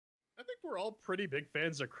we're all pretty big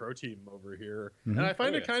fans of Croteam over here. And I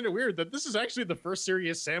find it kind of weird that this is actually the first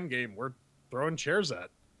Serious Sam game we're throwing chairs at.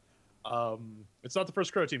 It's not the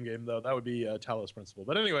first Croteam game, though. That would be Talos Principle.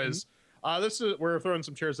 But anyways, we're throwing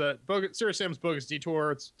some chairs at Serious Sam's Bogus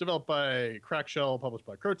Detour. It's developed by Crackshell, published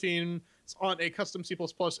by Croteam. It's on a custom C++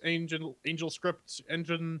 AngelScript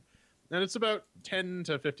engine, and it's about $10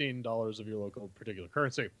 to $15 of your local particular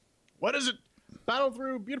currency. What is it? Battle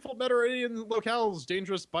through beautiful Mediterranean locales,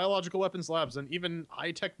 dangerous biological weapons labs, and even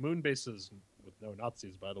high-tech moon bases, with no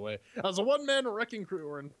Nazis, by the way, as a one-man wrecking crew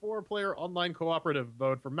or in 4-player online cooperative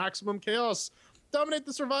mode for maximum chaos. Dominate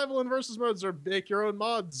the survival and versus modes, or make your own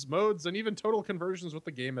mods, and even total conversions with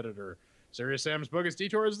the game editor. Serious Sam's Bogus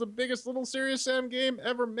Detour is the biggest little Serious Sam game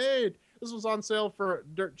ever made. This was on sale for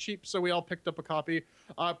dirt cheap, so we all picked up a copy.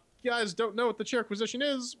 You guys don't know what the CHAIRQUISITION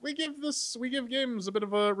is? We give games a bit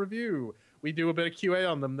of a review. We do a bit of QA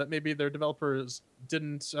on them that maybe their developers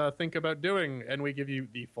didn't think about doing, and we give you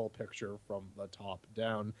the full picture from the top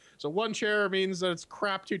down. So 1 chair means that it's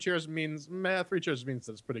crap, 2 chairs means meh, 3 chairs means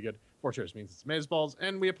that it's pretty good, 4 chairs means it's amazeballs,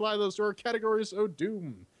 and we apply those to our categories. Oh,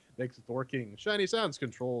 doom makes it working, shiny sounds,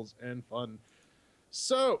 controls, and fun.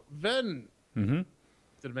 So, Venn, did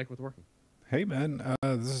it make it with working? Hey, man,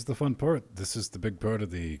 this is the fun part. This is the big part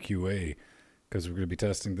of the QA, because we're going to be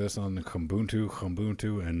testing this on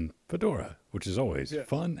Ubuntu, and Fedora, which is always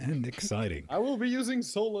fun and exciting. I will be using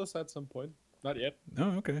Solus at some point. Not yet.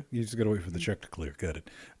 Oh, okay. You just got to wait for the check to clear. Got it.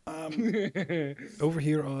 Over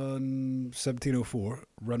here on 1704,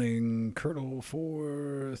 running kernel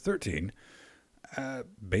 4.13.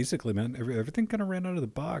 Basically, man, everything kind of ran out of the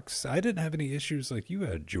box. I didn't have any issues like you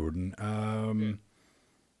had, Jordan.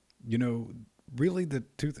 You know, really,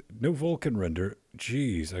 no Vulkan render.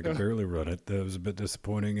 Jeez, I could barely run it. That was a bit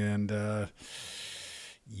disappointing. And the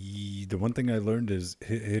one thing I learned is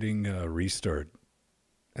hitting restart.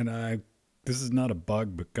 And this is not a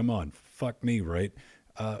bug, but come on, fuck me, right?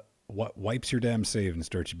 What wipes your damn save and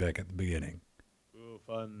starts you back at the beginning? Ooh,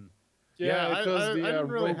 fun. Yeah, I didn't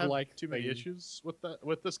really have too many issues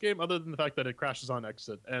with this game, other than the fact that it crashes on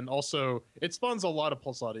exit, and also it spawns a lot of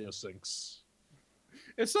pulse audio syncs.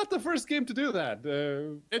 It's not the first game to do that.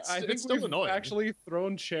 I think it's still we've annoying. actually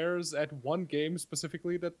thrown chairs at one game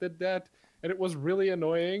specifically that did that, and it was really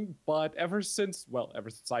annoying. But ever since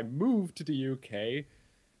I moved to the UK,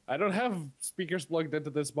 I don't have speakers plugged into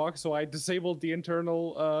this box, so I disabled the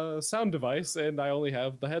internal sound device, and I only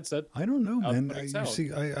have the headset. I don't know, man. You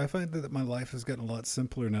see, I find that my life has gotten a lot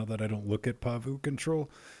simpler now that I don't look at Pavu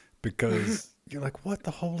control, because you're like, what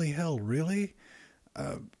the holy hell, really?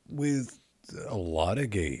 With a lot of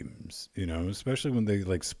games, you know, especially when they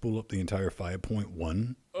like spool up the entire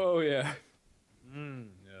 5.1. Oh yeah.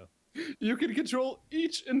 Yeah. You can control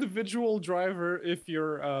each individual driver if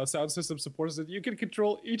your sound system supports it. You can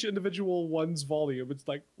control each individual one's volume. It's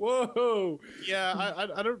like, whoa. Yeah,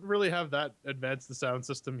 I don't really have that advanced the sound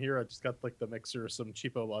system here. I just got like the mixer, some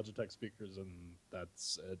cheapo Logitech speakers, and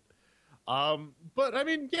that's it. But I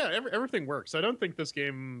mean, yeah, everything works. I don't think this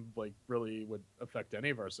game like really would affect any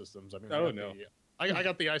of our systems. I mean, I don't know. I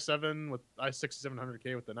got the i7 with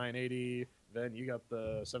i6700K with the 980. Then you got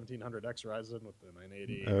the 1700X Ryzen with the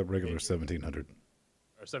 980. Regular 1700.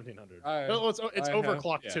 Or 1700. It's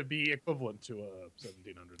overclocked to be equivalent to a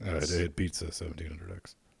 1700. It beats a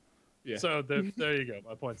 1700X. Yeah. So there you go.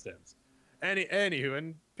 My point stands. Anywho,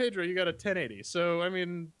 and Pedro, you got a 1080. So I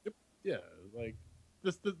mean, yeah, like.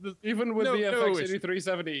 This even with the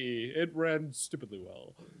FX8370E, it ran stupidly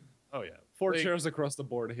well. Oh yeah, 4 chairs across the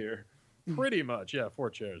board here. Pretty much, yeah, 4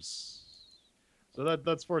 chairs. So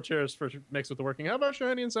that's 4 chairs for mixed with the working. How about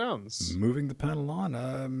shiny and sounds? Moving the panel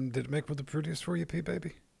on. Did it make with the prettiest for you, P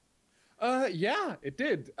baby? Yeah, it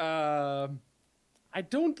did. I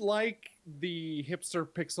don't like the hipster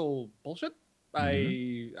pixel bullshit.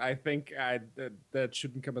 I think that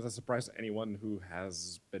shouldn't come as a surprise to anyone who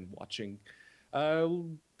has been watching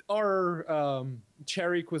our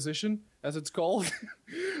CHAIRQUISITION, as it's called.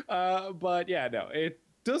 But yeah, no, it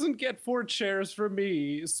doesn't get 4 chairs from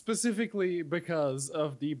me specifically because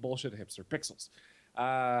of the bullshit hipster pixels.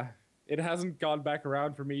 It hasn't gone back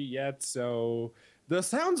around for me yet, so the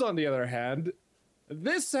sounds, on the other hand,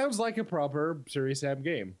 this sounds like a proper Serious Sam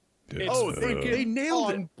game. They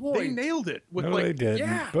nailed it. They nailed it. With they didn't.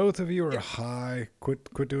 Yeah. Both of you are high.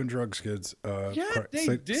 Quit doing drugs, kids.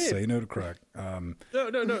 They did. Say no to crack. No.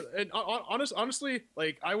 And honestly,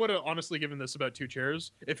 like I would have honestly given this about 2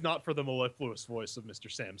 chairs if not for the mellifluous voice of Mr.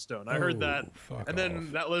 Sam Stone. I heard that, and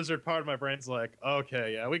then that lizard part of my brain's like,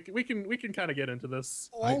 okay, yeah, we can kind of get into this.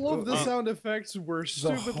 All of the sound effects were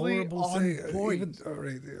stupidly on point. All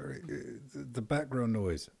right, the background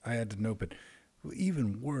noise. I had to nope it.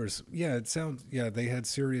 Even worse. Yeah, it sounds. Yeah, they had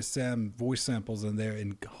Serious Sam voice samples in there,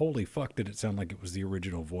 and holy fuck, did it sound like it was the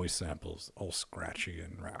original voice samples, all scratchy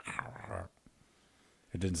and.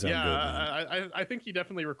 It didn't sound good. Man. I think he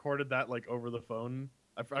definitely recorded that like over the phone.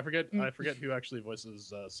 I forget who actually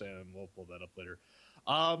voices Sam. We'll pull that up later.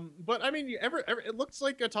 But I mean, it looks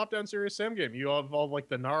like a top-down Serious Sam game. You have all like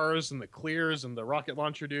the Nars and the Clears and the rocket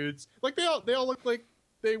launcher dudes. Like they all look like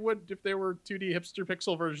they would if they were 2D hipster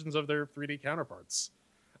pixel versions of their 3D counterparts.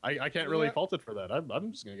 I can't really fault it for that.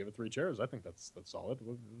 I'm just gonna give it 3 chairs. I think that's solid.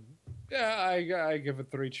 Yeah, I give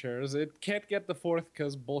it 3 chairs. It can't get the 4th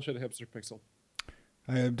because bullshit hipster pixel.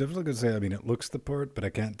 I am definitely gonna say. I mean, it looks the part, but I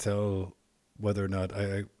can't tell whether or not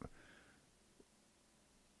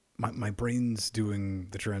my brain's doing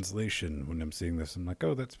the translation when I'm seeing this. I'm like,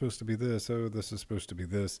 oh, that's supposed to be this. Oh, this is supposed to be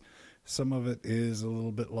this. Some of it is a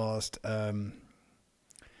little bit lost.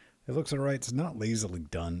 It looks all right. It's not lazily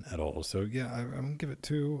done at all. So yeah, I'm gonna give it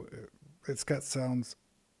 2. It's got sounds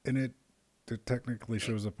in it that technically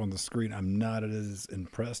shows up on the screen. I'm not as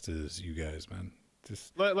impressed as you guys, man.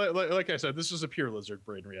 Just like I said, this is a pure lizard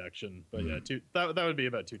brain reaction. But yeah, that would be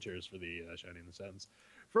about 2 chairs for the Shining the Sands.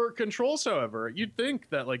 For controls, however, you'd think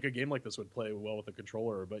that like a game like this would play well with a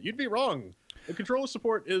controller, but you'd be wrong. The controller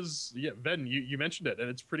support is Venn. You mentioned it, and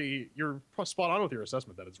it's pretty. You're spot on with your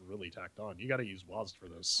assessment that it's really tacked on. You got to use Wazzat for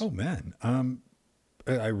this. Oh man,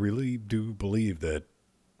 I really do believe that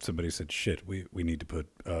somebody said, "Shit, we need to put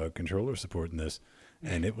controller support in this,"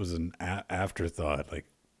 and it was an afterthought. Like,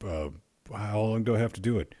 how long do I have to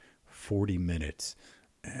do it? 40 minutes,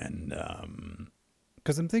 and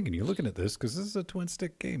because I'm thinking, you're looking at this, because this is a twin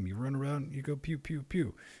stick game. You run around, you go pew, pew,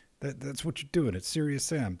 pew. That's what you're doing. It's Serious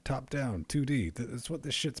Sam, top down, 2D. That's what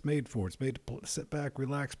this shit's made for. It's made to sit back,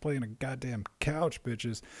 relax, play on a goddamn couch,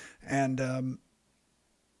 bitches. And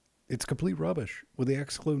it's complete rubbish with the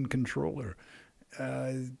excluding controller.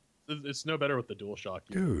 It's no better with the DualShock.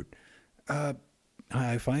 Dude,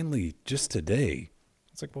 I finally, just today,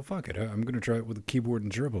 it's like, well, fuck it. I'm going to try it with a keyboard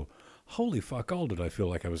and dribble. Holy fuck, all did I feel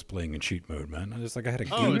like I was playing in cheat mode, man. I had a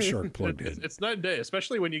Game Shark plugged in. It's night and day,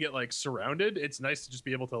 especially when you get like surrounded. It's nice to just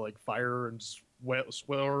be able to like fire and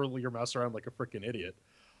swirl your mouse around like a freaking idiot.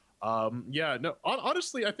 Yeah, no,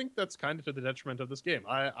 honestly, I think that's kind of to the detriment of this game.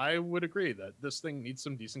 I would agree that this thing needs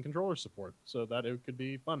some decent controller support so that it could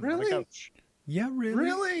be fun on a couch. Yeah, really?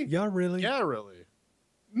 Really? Yeah, really? Yeah, really.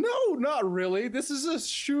 No, not really. This is a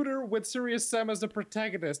shooter with Serious Sam as the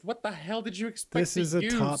protagonist. What the hell did you expect This is a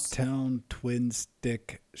top-down twin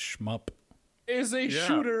stick shmup. Is a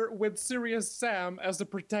shooter with Serious Sam as the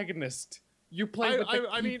protagonist. You play with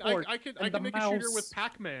the keyboard I could make a shooter with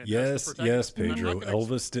Pac-Man. Yes, Pedro.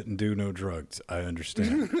 Elvis didn't do no drugs. I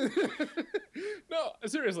understand. No,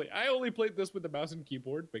 seriously. I only played this with the mouse and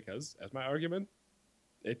keyboard because, as my argument,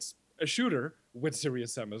 it's a shooter with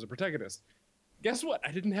Serious Sam as a protagonist. Guess what?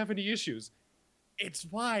 I didn't have any issues. It's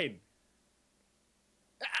fine.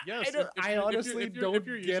 Yes, I honestly don't if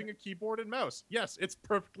you're using a keyboard and mouse, yes, it's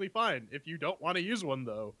perfectly fine. If you don't want to use one,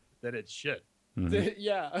 though, then it's shit. Mm-hmm.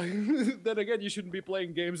 Yeah. Then again, you shouldn't be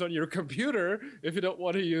playing games on your computer if you don't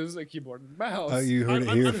want to use a keyboard and mouse. You heard it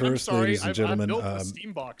here first, ladies and gentlemen. I've built a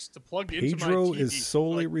Steam box to plug into my Pedro TV. is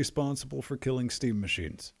solely responsible for killing Steam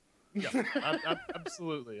machines. Yeah,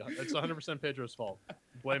 absolutely. It's 100% Pedro's fault.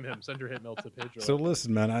 Blame him. Send your hate mail to Pedro. So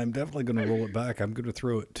listen, man, I'm definitely going to roll it back. I'm going to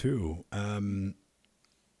throw it 2.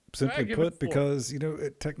 Simply put, because,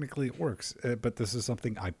 technically it works. But this is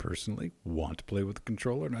something I personally want to play with the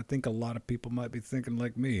controller, and I think a lot of people might be thinking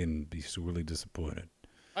like me and be sorely disappointed.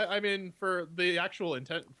 I mean, for the actual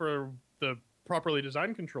intent, for the properly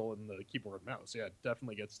designed control and the keyboard and mouse, yeah, it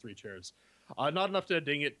definitely gets 3 chairs. Not enough to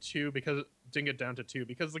ding it down to 2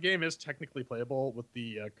 because the game is technically playable with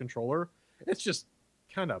the controller. It's just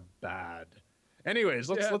kind of bad. Anyways,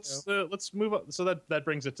 let's move up. So that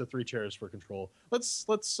brings it to 3 chairs for control. Let's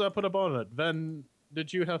put a bow on it. Venn,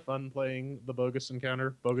 did you have fun playing the Bogus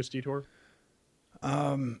Detour?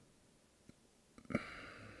 I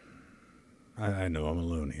know I'm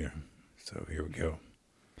alone here, so here we go.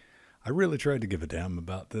 I really tried to give a damn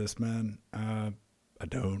about this, man. I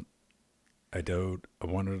don't. I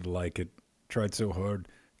wanted to like it. Tried so hard.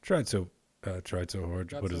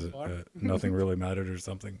 What is it? Nothing really mattered or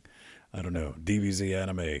something. I don't know. DBZ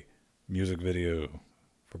anime music video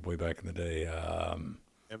from way back in the day.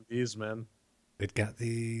 MVs, man. It got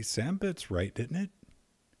the Sam bits right, didn't it?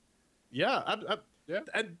 Yeah.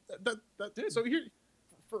 And so here,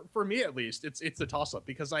 for me at least, it's a toss up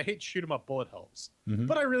because I hate shoot 'em up bullet hells,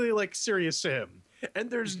 but I really like Serious Sam, and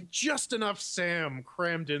there's just enough Sam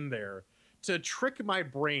crammed in there to trick my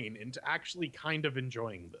brain into actually kind of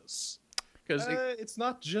enjoying this. Because it's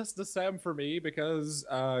not just the Sam for me, because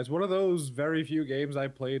it's one of those very few games I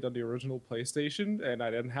played on the original PlayStation, and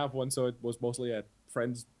I didn't have one, so it was mostly at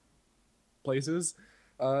friends' places.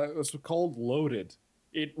 It was called Loaded.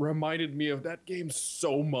 It reminded me of that game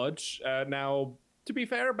so much. Now, to be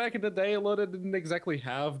fair, back in the day, Loaded didn't exactly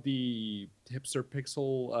have the hipster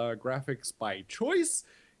pixel graphics by choice.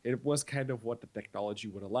 It was kind of what the technology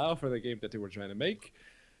would allow for the game that they were trying to make.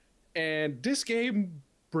 And this game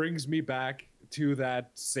brings me back to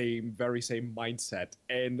that very same mindset.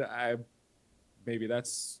 And maybe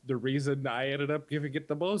that's the reason I ended up giving it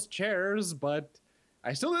the most chairs, but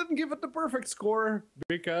I still didn't give it the perfect score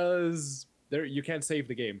because you can't save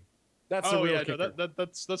the game. That's the real kicker. No,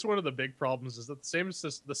 that's one of the big problems is that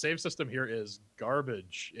the save system here is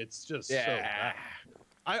garbage. It's just so bad.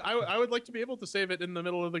 I would like to be able to save it in the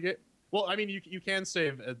middle of the game. Well, I mean, you can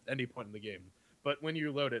save at any point in the game. But when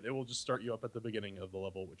you load it, it will just start you up at the beginning of the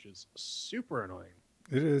level, which is super annoying.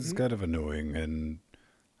 It is kind of annoying, and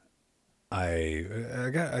I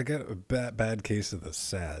got a bad case of the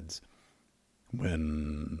SADs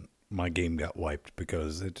when my game got wiped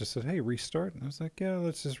because it just said, "Hey, restart." And I was like, "Yeah,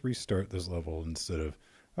 let's just restart this level instead of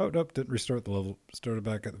oh nope, didn't restart the level, started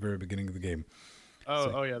back at the very beginning of the game."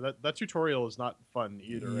 Oh yeah, that tutorial is not fun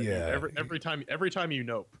either. Yeah, every time you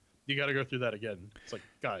nope. You got to go through that again. It's like,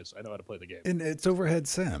 guys, I know how to play the game. And it's overhead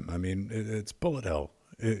SAM. I mean, it's bullet hell.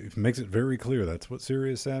 It makes it very clear that's what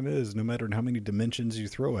serious SAM is, no matter how many dimensions you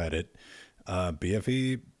throw at it.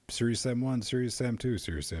 BFE, Serious SAM 1, Serious SAM 2,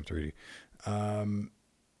 Serious SAM 3. Yeah,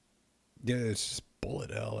 it's just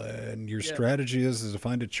bullet hell. And your strategy is to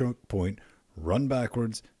find a choke point, run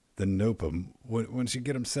backwards, then nope them once you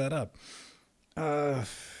get them set up.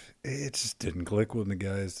 It just didn't click with me,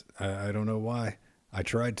 guys. I don't know why. I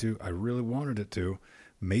tried to. I really wanted it to.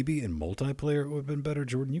 Maybe in multiplayer it would have been better.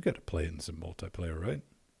 Jordan, you got to play in some multiplayer, right?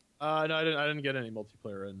 No, I didn't get any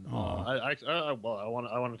multiplayer in.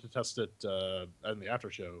 I wanted to test it in the after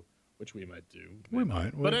show, which we might do. We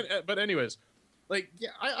might. But anyways, like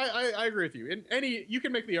I agree with you. You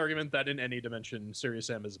can make the argument that in any dimension, Serious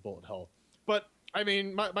Sam is bullet hell. But I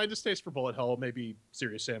mean, my distaste for bullet hell, maybe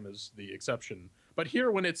Serious Sam is the exception. But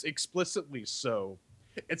here, when it's explicitly so,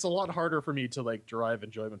 it's a lot harder for me to like derive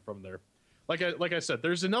enjoyment from there. Like I said,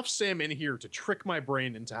 there's enough Sam in here to trick my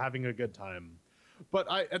brain into having a good time. But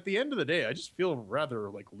at the end of the day, I just feel rather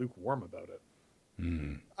like lukewarm about it.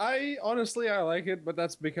 I like it, but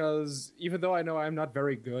that's because even though I know I'm not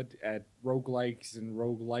very good at roguelikes and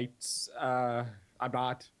roguelites, I'm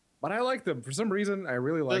not. But I like them. For some reason, I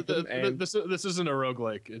really like them. And this isn't a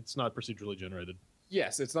roguelike. It's not procedurally generated.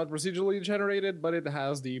 Yes, it's not procedurally generated, but it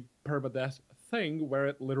has the permadeath thing where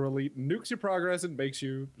it literally nukes your progress and makes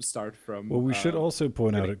you start from... Well, we should also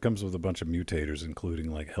point out it comes with a bunch of mutators, including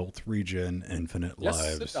like health regen, infinite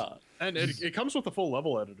lives. It does. And it comes with a full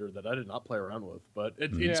level editor that I did not play around with. But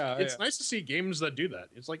it's nice to see games that do that.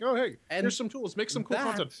 It's like, oh, hey, here's some tools. Make some cool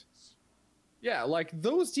content. Yeah, like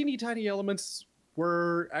those teeny tiny elements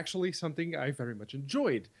were actually something I very much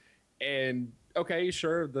enjoyed. And okay,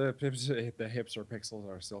 sure, the hipster pixels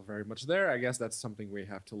are still very much there. I guess that's something we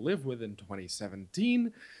have to live with in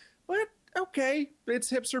 2017. But okay,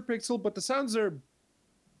 it's hipster pixel, but the sounds are...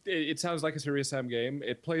 It sounds like a Serious Sam game.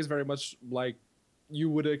 It plays very much like you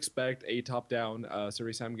would expect a top-down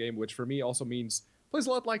Serious Sam game, which for me also means plays a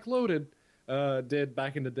lot like Loaded did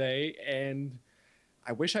back in the day. And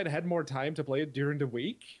I wish I'd had more time to play it during the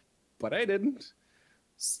week, but I didn't.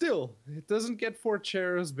 Still, it doesn't get 4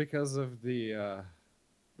 chairs because of the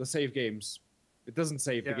save games. It doesn't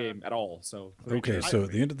save the game at all. So okay, so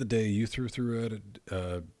at the end of the day, you threw at it.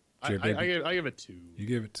 I give it 2. You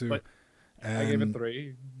gave it 2. But I gave it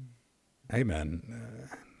 3. Hey man,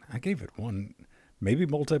 I gave it 1. Maybe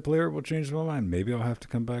multiplayer will change my mind. Maybe I'll have to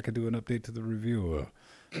come back and do an update to the review.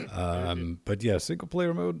 But yeah, single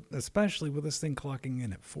player mode, especially with this thing clocking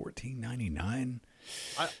in at $14.99.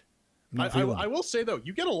 I will say though,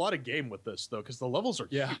 you get a lot of game with this though, because the levels are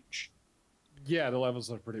huge. Yeah, the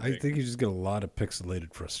levels are pretty big. I think you just get a lot of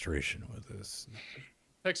pixelated frustration with this.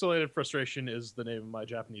 Pixelated Frustration is the name of my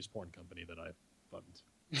Japanese porn company that I fund.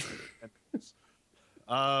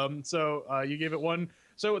 So you gave it 1.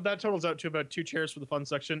 So that totals out to about 2 chairs for the fun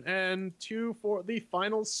section and 2 for the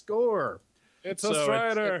final score. It's a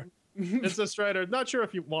Strider. It's a Strider. Not sure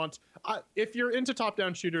if you want. If you're into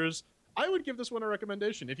top-down shooters, I would give this one a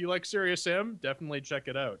recommendation. If you like Serious Sam, definitely check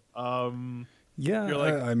it out. Yeah,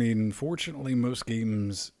 I mean, fortunately, most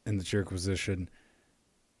games in the CHAIRQUISITION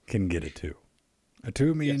can get a 2. A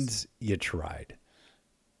 2 means you tried.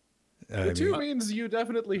 The 2 means you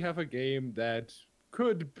definitely have a game that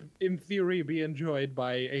could, in theory, be enjoyed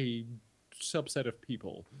by a subset of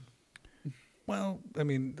people. Well, I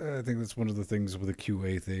mean, I think that's one of the things with a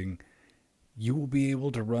QA thing. You will be able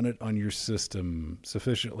to run it on your system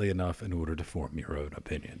sufficiently enough in order to form your own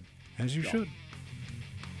opinion, as you should.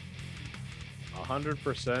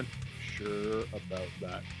 100% sure about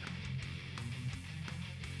that.